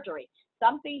surgery.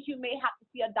 Some things you may have to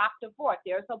see a doctor for.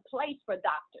 There's a place for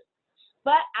doctors.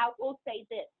 But I will say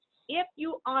this, if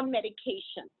you're on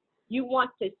medication, you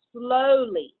want to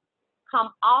slowly come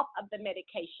off of the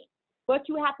medication, but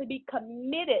you have to be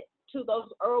committed to those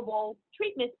herbal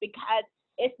treatments, because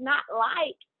it's not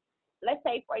like, let's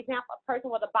say, for example, a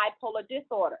person with a bipolar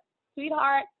disorder.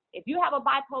 Sweetheart, if you have a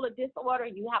bipolar disorder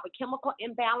and you have a chemical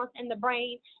imbalance in the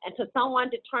brain, and to someone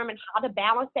determine how to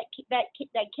balance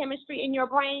that chemistry in your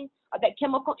brain, or that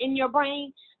chemical in your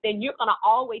brain, then you're going to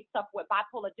always suffer with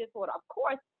bipolar disorder. Of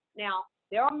course, now,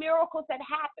 there are miracles that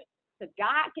happen, because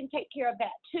God can take care of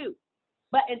that too.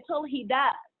 But until he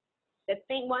does,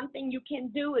 one thing you can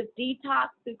do is detox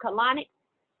through colonics,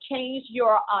 change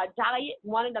your diet.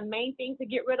 One of the main things to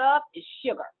get rid of is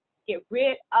sugar. Get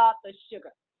rid of the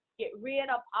sugar. Get rid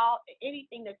of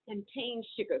anything that contains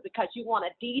sugar, because you want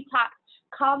to detox,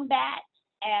 come back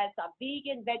as a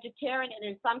vegan, vegetarian, and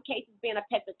in some cases being a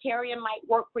pescatarian might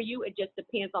work for you. It just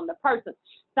depends on the person.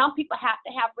 Some people have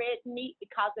to have red meat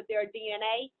because of their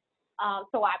DNA.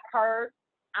 So I've heard.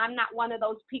 I'm not one of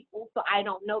those people, so I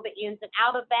don't know the ins and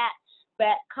out of that.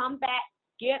 But come back,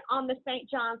 get on the St.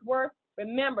 John's wort.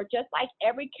 Remember, just like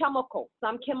every chemical,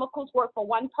 some chemicals work for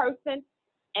one person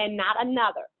and not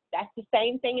another. That's the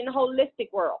same thing in the holistic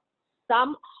world.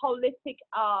 Some holistic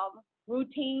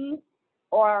routines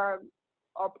or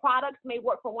products may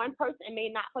work for one person and may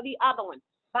not for the other one.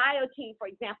 Biotin, for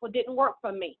example, didn't work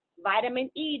for me. Vitamin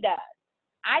E does.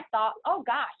 I thought, oh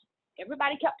gosh,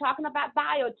 everybody kept talking about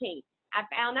biotin. I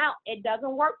found out it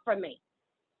doesn't work for me.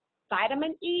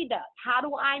 Vitamin E does. How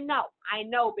do I know? I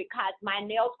know because my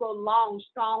nails grow long,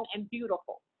 strong, and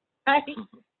beautiful. Right?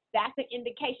 That's an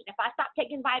indication. If I stop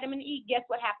taking vitamin E, guess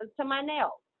what happens to my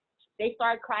nails? They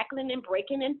start crackling and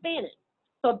breaking and thinning.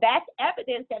 So that's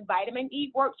evidence that vitamin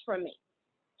E works for me.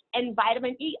 And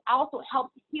vitamin E also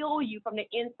helps heal you from the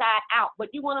inside out. But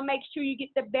you want to make sure you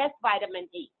get the best vitamin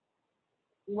E.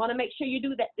 You want to make sure you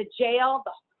do that. The gel,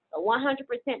 the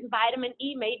 100% vitamin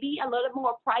E may be a little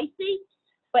more pricey,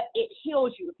 but it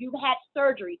heals you. If you've had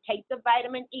surgery, take the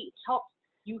vitamin E. It helps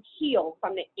you heal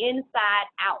from the inside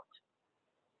out.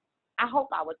 I hope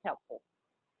I was helpful.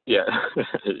 Yeah,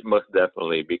 most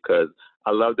definitely, because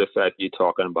I love the fact you're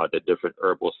talking about the different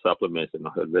herbal supplements and the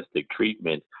holistic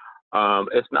treatment.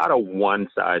 It's not a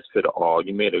one-size-fits-all.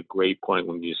 You made a great point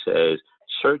when you said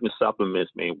certain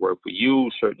supplements may work for you,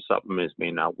 certain supplements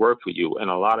may not work for you, and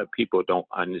a lot of people don't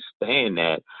understand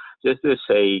that. Just to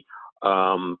say,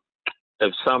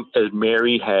 if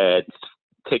Mary had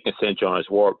taken St. John's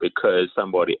wort because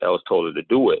somebody else told her to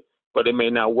do it, but it may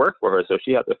not work for her, so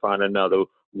she has to find another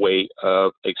way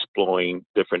of exploring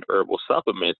different herbal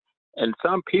supplements. And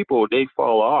some people, they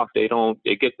fall off. They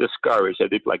get discouraged.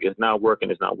 They're like, it's not working.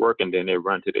 Then they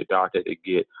run to the doctor to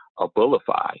get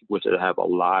Abilify, which will have a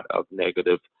lot of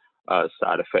negative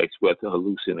side effects with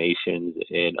hallucinations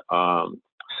and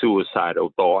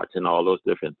suicidal thoughts and all those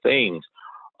different things.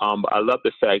 I love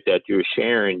the fact that you're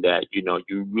sharing that,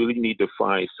 you really need to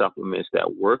find supplements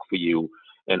that work for you.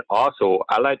 And also,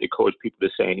 I like to coach people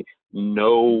to say,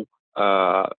 know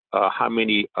how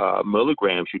many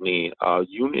milligrams you need,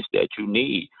 units that you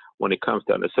need when it comes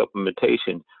down to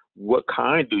supplementation. What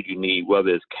kind do you need, whether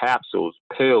it's capsules,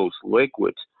 pills,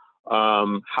 liquids?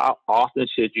 How often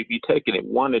should you be taking it?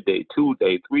 1 a day, 2 a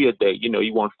day, 3 a day?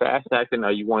 You want fast acting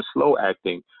or you want slow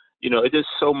acting? It's just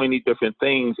so many different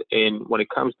things. And when it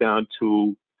comes down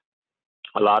to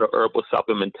a lot of herbal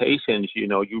supplementations,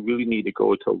 you really need to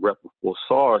go to a reputable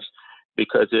source,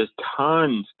 because there's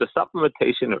tons. The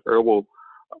supplementation of herbal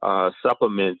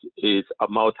supplements is a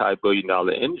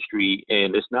multi-billion-dollar industry,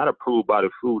 and it's not approved by the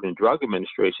Food and Drug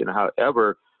Administration.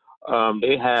 However,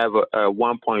 they have a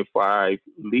 1.5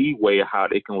 leeway how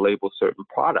they can label certain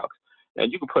products.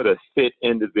 And you can put a fit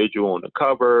individual on the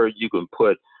cover. You can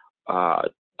put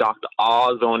Dr.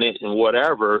 Oz on it and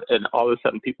whatever, and all of a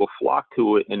sudden people flock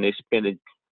to it, and they spend a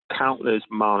countless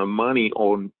amount of money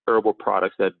on herbal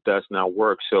products that does not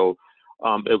work. So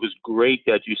it was great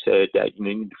that you said that you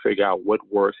need to figure out what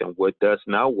works and what does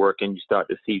not work, and you start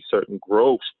to see certain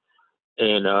growths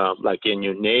in like in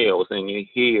your nails and your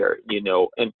hair,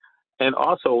 and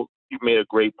also you made a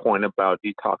great point about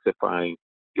detoxifying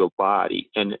your body.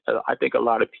 And I think a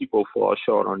lot of people fall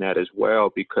short on that as well,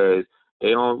 because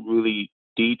they don't really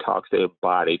detox their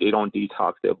body. They don't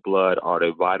detox their blood or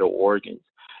their vital organs.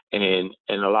 And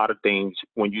a lot of things,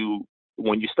 when you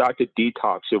start to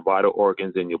detox your vital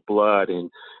organs and your blood,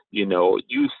 and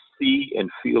you see and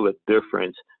feel a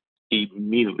difference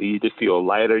immediately. You just feel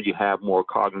lighter. You have more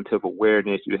cognitive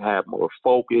awareness. You have more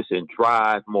focus and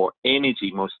drive, more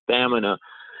energy, more stamina.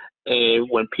 And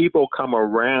when people come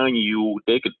around you,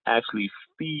 they can actually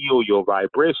feel your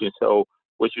vibration. So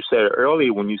what you said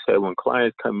earlier, when you said when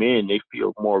clients come in, they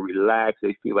feel more relaxed.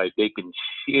 They feel like they can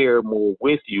share more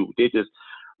with you. They just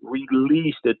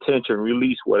release the tension,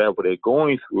 release whatever they're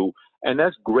going through. And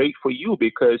that's great for you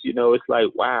because, it's like,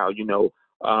 wow,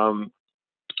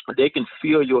 they can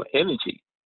feel your energy,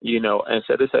 and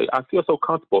so they say, I feel so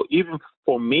comfortable. Even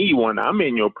for me, when I'm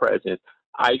in your presence,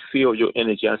 I feel your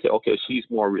energy. I say, okay, she's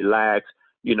more relaxed.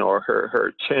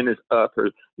 Her chin is up,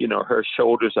 her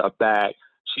shoulders are back.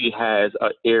 She has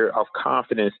an air of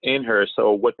confidence in her.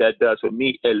 So what that does for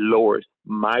me, it lowers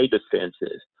my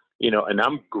defenses, and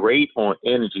I'm great on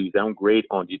energies. I'm great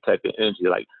on detecting energy.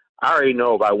 Like, I already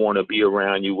know if I want to be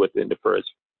around you within the first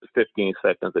 15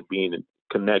 seconds of being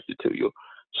connected to you.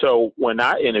 So when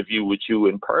I interview with you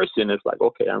in person, it's like,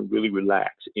 okay, I'm really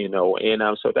relaxed, and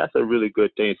so that's a really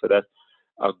good thing. So that's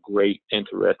a great,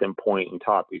 interesting point and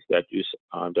topics that you're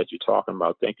talking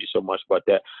about. Thank you so much about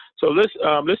that. So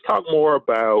let's talk more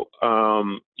about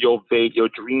your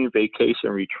dream vacation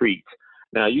retreats.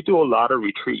 Now, you do a lot of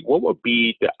retreat. What would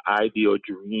be the ideal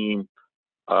dream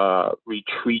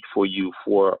retreat for you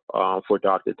for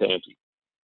Dr. Tangi?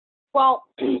 Well,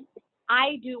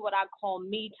 I do what I call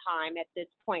me time at this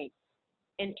point.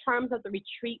 In terms of the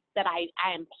retreats that I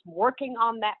am working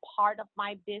on that part of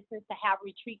my business, to have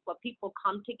retreats where people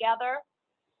come together.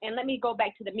 And let me go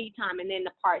back to the me time and then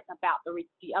the parts about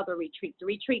the other retreats. The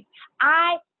retreats,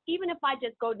 even if I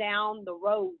just go down the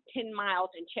road 10 miles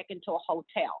and check into a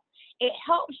hotel, it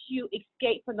helps you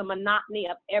escape from the monotony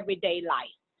of everyday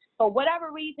life. For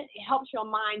whatever reason, it helps your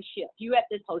mind shift. You at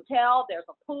this hotel, there's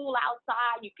a pool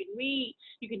outside, you can read,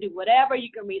 you can do whatever, you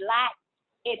can relax.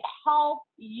 It helps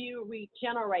you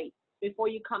regenerate before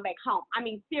you come back home. I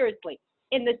mean, seriously,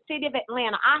 in the city of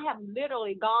Atlanta, I have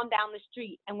literally gone down the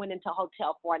street and went into a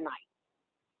hotel for a night,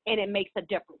 and it makes a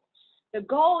difference. The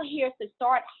goal here is to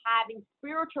start having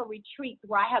spiritual retreats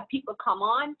where I have people come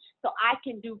on so I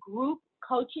can do group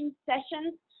coaching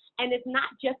sessions. And it's not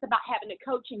just about having the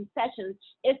coaching sessions.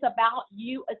 It's about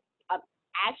you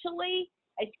actually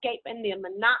escaping the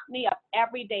monotony of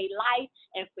everyday life,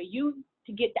 and for you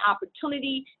to get the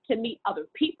opportunity to meet other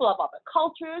people of other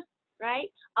cultures, right,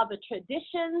 other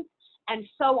traditions, and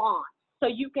so on, so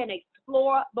you can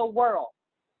explore the world.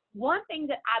 One thing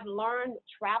that I've learned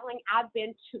traveling, I've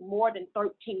been to more than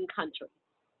 13 countries,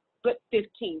 but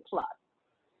 15 plus.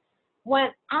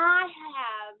 What I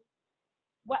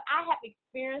have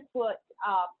experienced with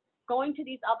going to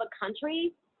these other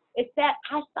countries is that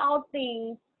I saw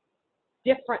things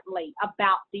differently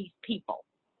about these people.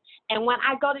 And when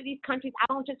I go to these countries, I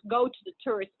don't just go to the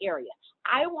tourist area.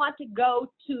 I want to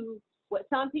go to what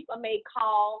some people may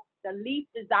call the least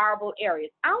desirable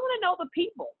areas. I want to know the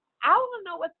people. I want to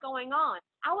know what's going on.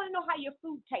 I want to know how your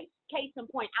food tastes. Case in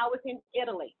point, I was in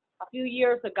Italy a few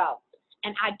years ago,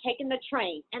 and I'd taken the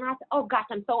train, and I said, oh gosh,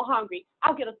 I'm so hungry.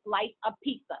 I'll get a slice of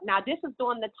pizza. Now, this was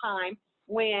during the time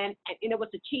when, and it was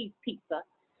a cheese pizza.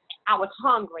 I was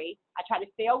hungry. I tried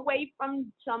to stay away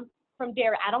from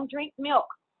dairy. I don't drink milk.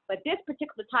 But this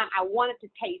particular time, I wanted to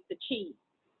taste the cheese.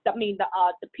 The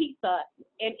pizza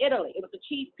in Italy. It was a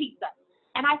cheese pizza.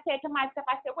 And I said to myself,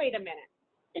 wait a minute.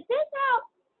 Is this how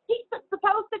pizza's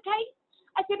supposed to taste?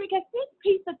 I said, because this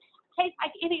pizza tastes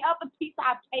like any other pizza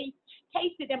I've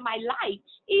tasted in my life,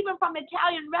 even from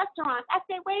Italian restaurants. I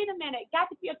said, wait a minute.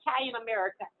 Got to be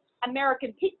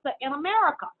American pizza in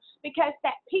America, because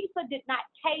that pizza did not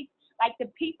taste like the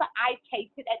pizza I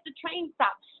tasted at the train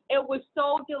stop. It was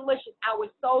so delicious. I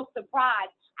was so surprised.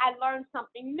 I learned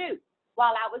something new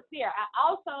while I was there. I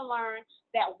also learned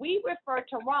that we refer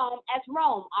to Rome as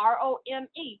Rome,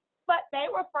 R-O-M-E, but they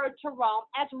refer to Rome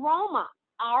as Roma,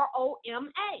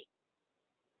 R-O-M-A.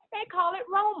 They call it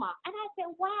Roma. And I said,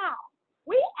 wow,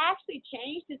 we actually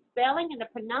changed the spelling and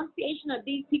the pronunciation of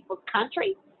these people's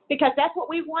country because that's what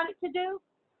we wanted to do.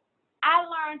 I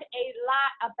learned a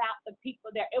lot about the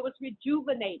people there. It was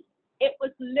rejuvenating. It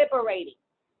was liberating.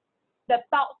 The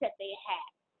thoughts that they had,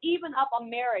 even of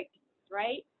Americans,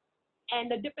 right?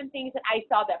 And the different things that I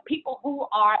saw, that people who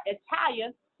are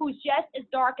Italian, who's just as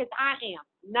dark as I am,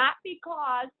 not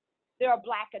because they're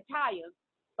black Italians,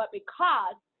 but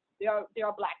because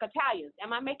they're black Italians.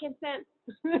 Am I making sense?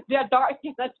 They're dark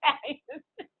Italians.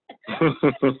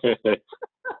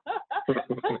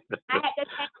 I had to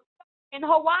in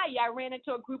Hawaii, I ran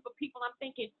into a group of people. I'm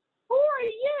thinking, who are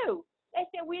you? They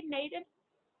said, we're native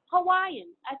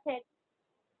Hawaiians. I said,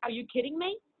 are you kidding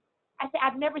me? I said,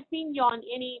 I've never seen you on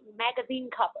any magazine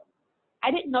cover.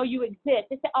 I didn't know you exist.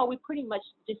 They said, oh, we pretty much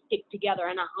just stick together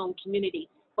in our own community,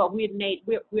 but we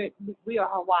are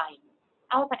Hawaiian.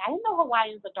 I was like, I didn't know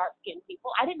Hawaiians are dark-skinned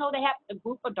people. I didn't know they have a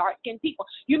group of dark-skinned people.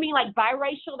 You mean like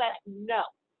biracial? No.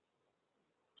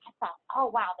 I thought, oh,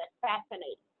 wow, that's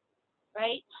fascinating,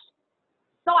 right?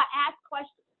 So I asked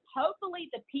questions. Hopefully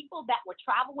the people that would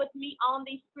travel with me on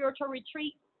these spiritual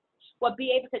retreats will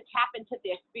be able to tap into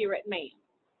their spirit man,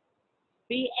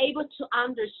 be able to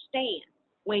understand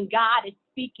when God is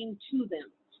speaking to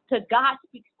them. Because God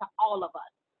speaks to all of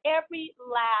us, every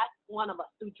last one of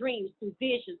us, through dreams, through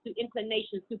visions, through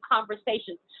inclinations, through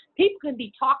conversations. People can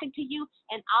be talking to you,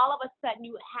 and all of a sudden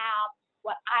you have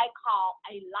what I call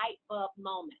a light bulb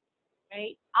moment,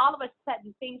 right? All of a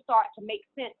sudden things start to make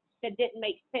sense that didn't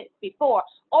make sense before.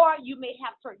 Or you may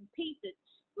have certain pieces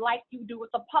like you do with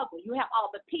a puzzle. You have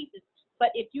all the pieces, but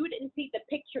if you didn't see the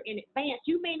picture in advance,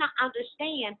 you may not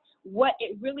understand what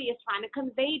it really is trying to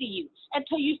convey to you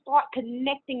until you start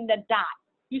connecting the dots.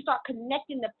 You start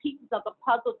connecting the pieces of the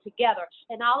puzzle together,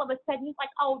 and all of a sudden it's like,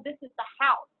 oh, this is the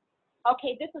house.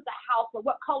 Okay, this is a house, but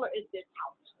what color is this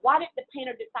house? Why did the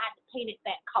painter decide to paint it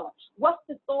that color? What's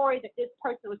the story that this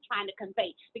person was trying to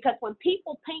convey? Because when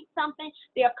people paint something,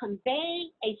 they're conveying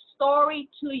a story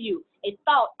to you, a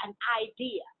thought, an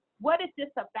idea. What is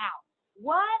this about?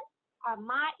 What are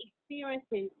my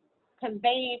experiences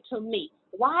conveying to me?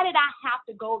 Why did I have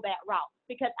to go that route?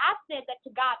 Because I said that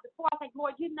to God before. I was like,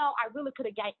 Lord, I really could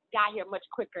have got here much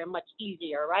quicker and much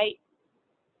easier, right?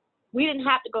 We didn't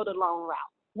have to go the long route.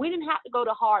 We didn't have to go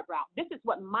the hard route. This is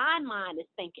what my mind is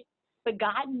thinking. But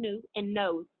God knew and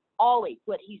knows always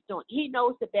what he's doing. He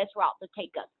knows the best route to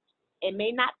take us. It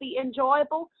may not be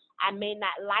enjoyable. I may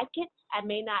not like it. I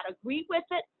may not agree with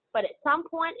it. But at some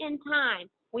point in time,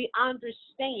 we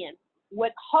understand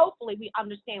hopefully we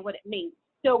understand what it means.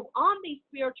 So on these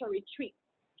spiritual retreats,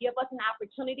 give us an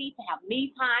opportunity to have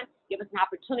me time, give us an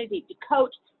opportunity to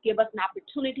coach, give us an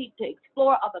opportunity to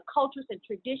explore other cultures and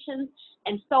traditions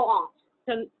and so on.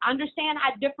 To understand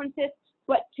our differences,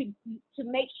 but to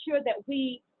make sure that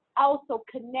we also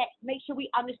connect, make sure we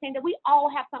understand that we all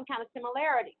have some kind of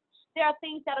similarity. There are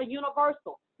things that are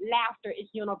universal. Laughter is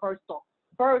universal.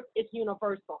 Birth is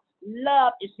universal.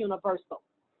 Love is universal.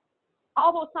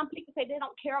 Although some people say they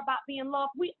don't care about being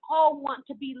loved, we all want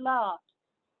to be loved.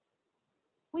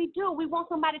 We do. We want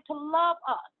somebody to love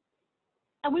us.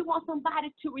 And we want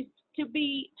somebody to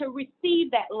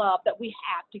receive that love that we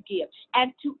have to give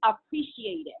and to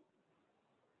appreciate it.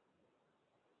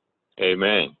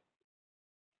 Amen.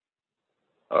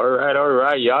 All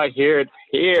right. Y'all hear it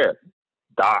here.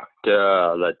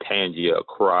 Dr. Latanya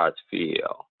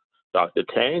Crossfield. Dr.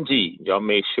 Tangi, y'all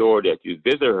make sure that you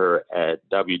visit her at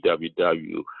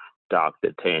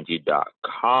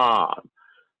www.drtangi.com.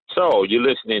 So you're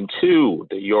listening to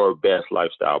the Your Best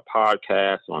Lifestyle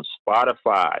podcast on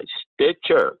Spotify,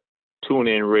 Stitcher,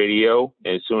 TuneIn Radio,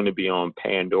 and soon to be on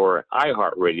Pandora and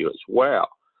iHeartRadio as well.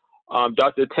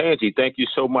 Dr. Tangi, thank you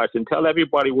so much. And tell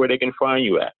everybody where they can find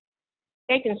you at.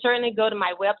 They can certainly go to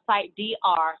my website,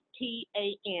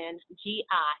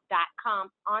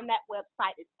 drtangi.com. On that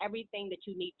website is everything that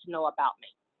you need to know about me.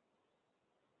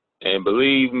 And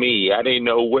believe me, I didn't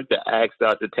know what to ask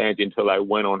Dr. Tangi until I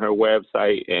went on her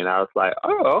website, and I was like,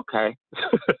 oh, okay.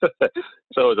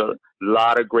 So there's a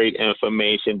lot of great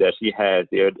information that she has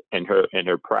there in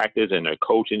her practice and her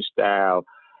coaching style.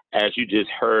 As you just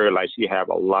heard, like she have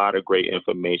a lot of great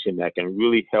information that can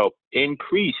really help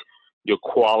increase your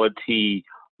quality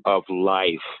of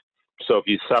life. So if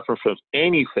you suffer from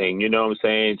anything, you know what I'm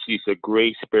saying? She's a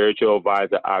great spiritual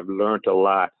advisor. I've learned a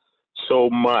lot. So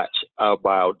much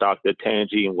about Dr.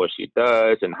 Tangi and what she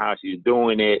does and how she's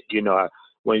doing it. You know,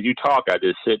 when you talk, I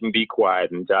just sit and be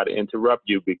quiet and try to interrupt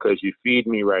you because you feed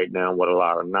me right now with a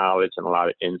lot of knowledge and a lot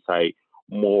of insight,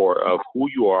 more of who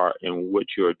you are and what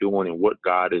you're doing and what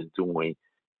God is doing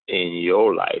in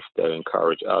your life that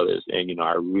encourage others. And, you know,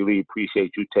 I really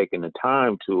appreciate you taking the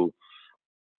time to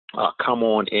come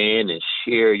on in and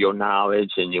share your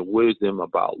knowledge and your wisdom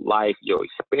about life, your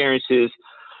experiences,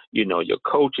 you know, your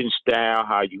coaching style,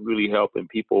 how you really helping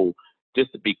people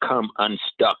just to become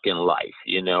unstuck in life,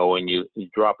 you know, and you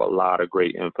drop a lot of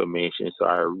great information. So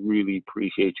I really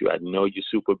appreciate you. I know you're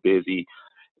super busy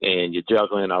and you're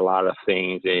juggling a lot of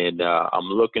things. And I'm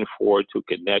looking forward to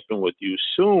connecting with you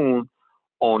soon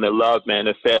on the Love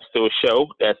Manifesto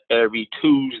show. That's every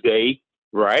Tuesday,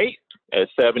 right? At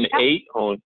 7 to 8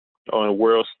 on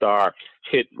World Star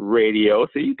Hit Radio.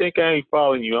 So you think I ain't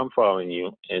following you? I'm following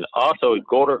you. And also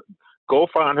go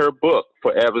find her book,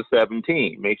 Forever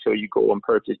 17. Make sure you go and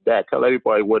purchase that. Tell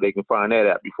everybody where they can find that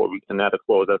at before we can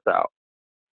close us out.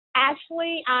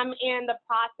 Actually, I'm in the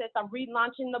process of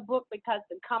relaunching the book because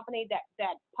the company that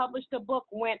published the book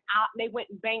went out, they went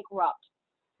bankrupt.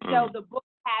 So the book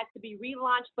has to be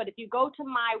relaunched. But if you go to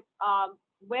my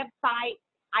website,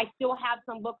 I still have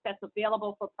some books that's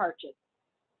available for purchase.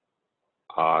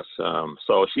 Awesome.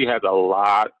 So she has a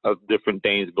lot of different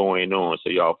things going on. So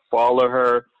y'all follow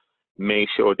her. Make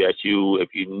sure that if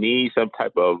you need some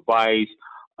type of advice,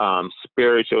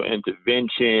 spiritual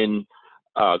intervention,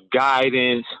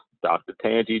 guidance,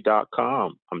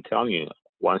 drtangi.com. I'm telling you,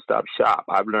 one-stop shop.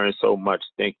 I've learned so much.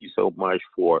 Thank you so much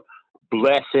for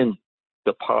blessing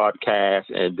the podcast.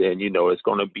 And then, it's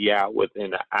going to be out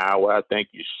within an hour. Thank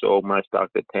you so much,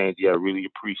 Dr. Tangi. I really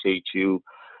appreciate you.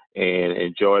 And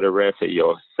enjoy the rest of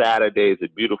your Saturday. It's a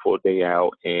beautiful day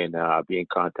out, and I'll be in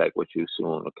contact with you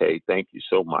soon, okay? Thank you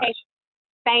so much.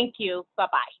 Thank you.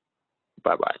 Bye-bye.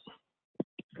 Bye-bye.